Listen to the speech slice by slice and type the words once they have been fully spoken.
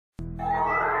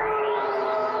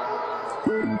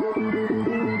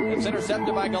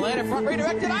intercepted by Gallant. In front,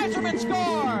 redirected. Yzerman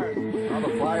scores! Well,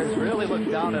 the Flyers really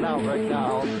look down and out right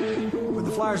now. When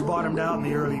the Flyers bottomed out in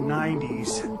the early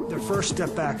 90s, their first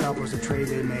step back up was the trade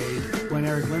they made when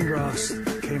Eric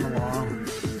Lindros came along.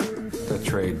 The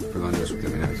trade for Lindros, I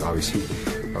mean, it's obviously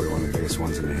probably one of the biggest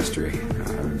ones in the history,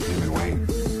 him and Wayne.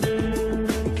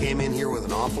 He came in here with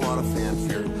an awful lot of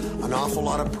fanfare, an awful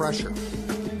lot of pressure.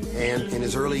 And in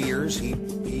his early years, he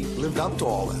lived up to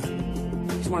all that.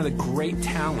 He's one of the great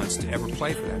talents to ever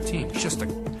play for that team. Just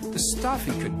the stuff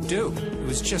he could do. It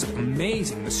was just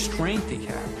amazing, the strength he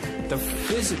had, the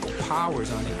physical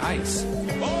powers on the ice.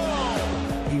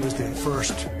 Oh! He was the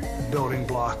first building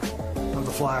block of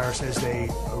the Flyers as they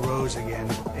arose again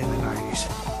in the 90s.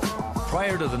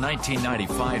 Prior to the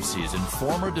 1995 season,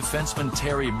 former defenseman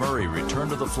Terry Murray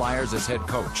returned to the Flyers as head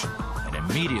coach and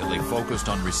immediately focused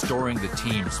on restoring the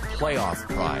team's playoff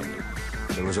pride.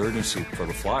 There was urgency for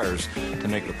the Flyers to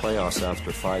make the playoffs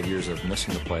after 5 years of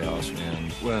missing the playoffs.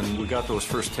 And when we got those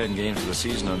first 10 games of the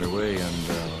season underway and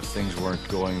things weren't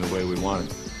going the way we wanted,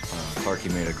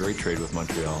 Clarkie made a great trade with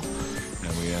Montreal.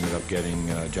 And we ended up getting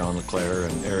John LeClair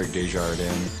and Eric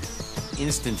Desjardins.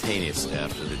 Instantaneously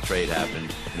after the trade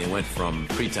happened, they went from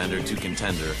pretender to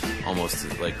contender,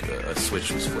 almost like a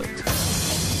switch was flipped.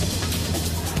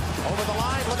 Over the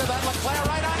line, look at that, LeClair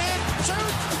right on in,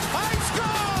 shoot, I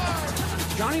score!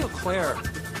 Johnny LeClair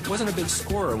wasn't a big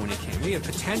scorer when he came. He had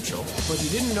potential, but you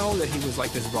didn't know that he was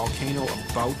like this volcano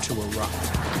about to erupt.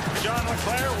 John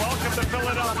LeClair, welcome to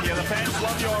Philadelphia. The fans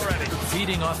love you already.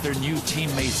 Feeding off their new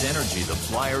teammates' energy, the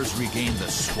Flyers regained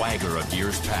the swagger of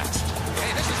years past.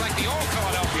 Hey, this is like the old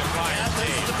Philadelphia Flyers. Yeah,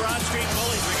 this is the Broad Street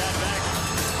Bullies we got back.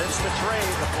 Since the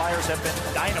trade, the Flyers have been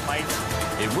dynamite.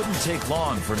 It wouldn't take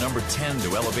long for number 10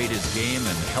 to elevate his game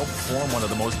and help form one of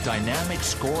the most dynamic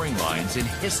scoring lines in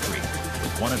history,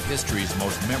 with one of history's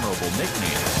most memorable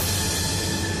nicknames.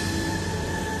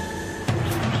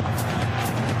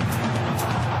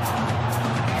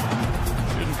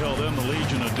 Call them the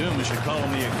Legion of Doom. We should call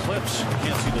them the Eclipse. You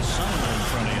can't see the sun in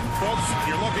front of you. Folks,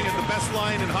 you're looking at the best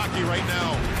line in hockey right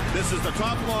now. This is the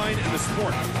top line in the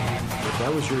sport. If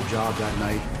that was your job that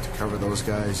night, to cover those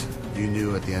guys, you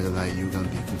knew at the end of the night you were going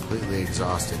to be completely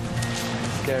exhausted.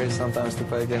 Scary sometimes to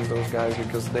play against those guys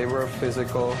because they were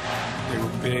physical. They were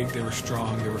big, they were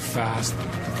strong, they were fast.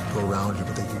 Go around you,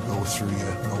 but they could go through you,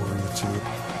 over you too.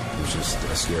 It was just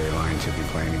a scary line to be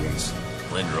playing against.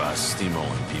 Lindros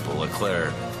steamrolling people,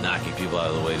 LeClair knocking people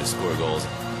out of the way to score goals.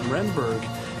 Renberg,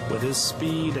 with his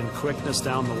speed and quickness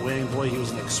down the wing, boy, he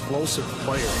was an explosive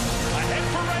player. Ahead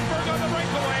for Renberg on the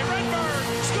breakaway. Renberg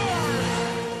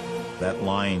scores! That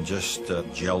line just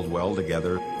gelled well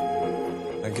together.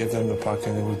 I give them the puck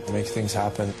and they would make things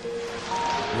happen.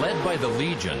 Led by the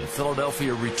Legion,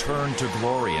 Philadelphia returned to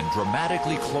glory and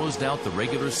dramatically closed out the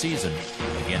regular season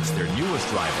against their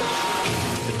newest rival.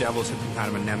 The Devils had been kind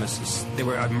of a nemesis. They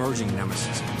were an emerging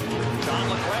nemesis. John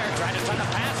LeClair trying to send a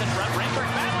pass in front. Renberg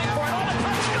battling for it. On the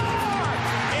puck, score!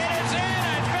 It is in,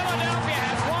 and Philadelphia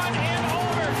has won in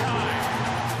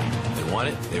overtime. They won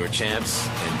it. They were champs,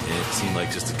 and it seemed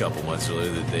like just a couple months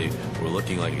earlier that they were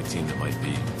looking like a team that might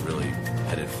be really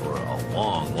headed for a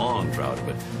long, long drought,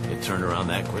 but it turned around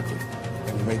that quickly.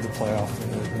 And we made the playoff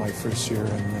my first year,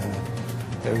 and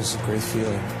it was a great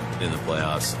feeling. In the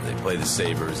playoffs, they played the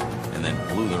Sabres and then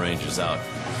blew the Rangers out. The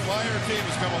Flyer team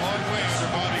has come a long way under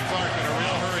Bobby Clark in a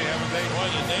real hurry, haven't they? Boy,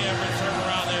 did they ever turn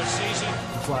around their season.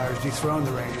 The Flyers dethroned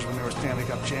the Rangers when they were Stanley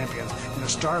Cup champions in a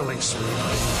startling sweep.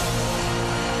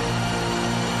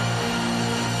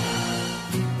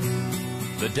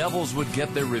 The Devils would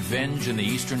get their revenge in the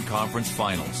Eastern Conference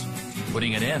Finals,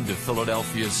 putting an end to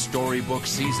Philadelphia's storybook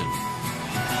season.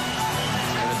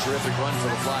 And a terrific run for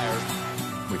the Flyers.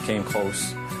 We came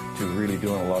close to really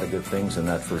doing a lot of good things in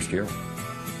that first year.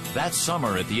 That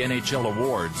summer at the NHL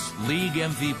Awards, League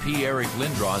MVP Eric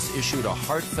Lindros issued a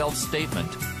heartfelt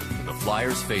statement to the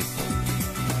Flyers faithful.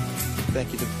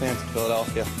 Thank you to the fans of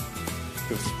Philadelphia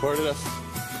who supported us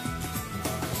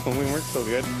when we weren't so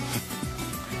good.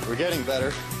 We're getting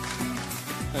better,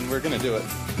 and we're going to do it.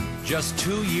 Just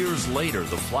 2 years later,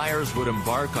 the Flyers would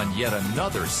embark on yet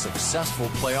another successful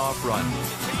playoff run.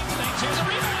 Here's a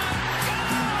rebound.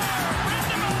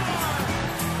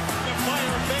 The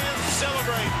Flyer fans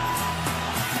celebrate.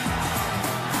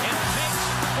 It takes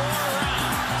 4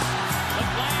 rounds. The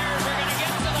Flyers are going to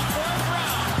get to the 4th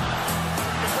round.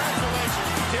 Congratulations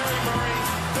to Terry Murray,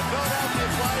 the Philadelphia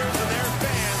Flyers, and their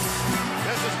fans.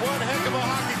 This is one heck of a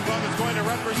hockey club that's going to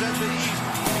represent the East.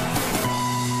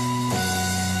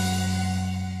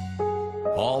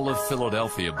 All of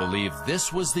Philadelphia believed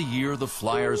this was the year the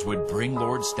Flyers would bring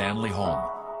Lord Stanley home.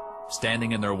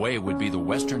 Standing in their way would be the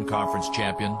Western Conference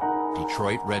champion,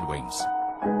 Detroit Red Wings.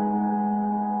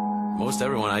 Most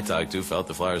everyone I talked to felt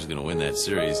the Flyers were going to win that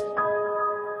series.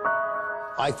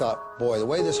 I thought, boy, the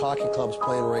way this hockey club's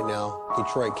playing right now,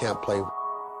 Detroit can't play,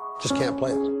 just can't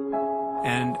play it.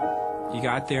 And you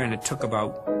got there, and it took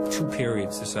about 2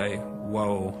 periods to say,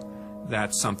 whoa,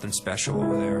 that's something special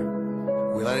over there.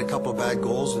 We let a couple of bad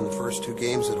goals in the first 2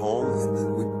 games at home, and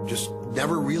then we just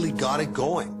never really got it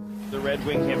going. The Red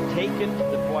Wings have taken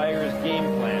the Flyers' game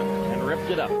plan and ripped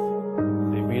it up.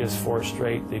 They beat us 4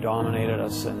 straight, they dominated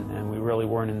us, and we really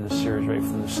weren't in the series right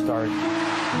from the start. The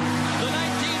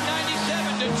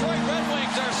 1997 Detroit Red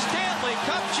Wings are Stanley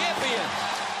Cup champions.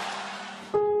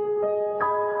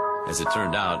 As it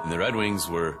turned out, the Red Wings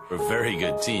were a very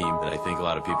good team, but I think a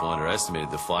lot of people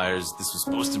underestimated the Flyers. This was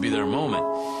supposed to be their moment,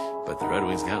 but the Red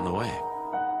Wings got in the way.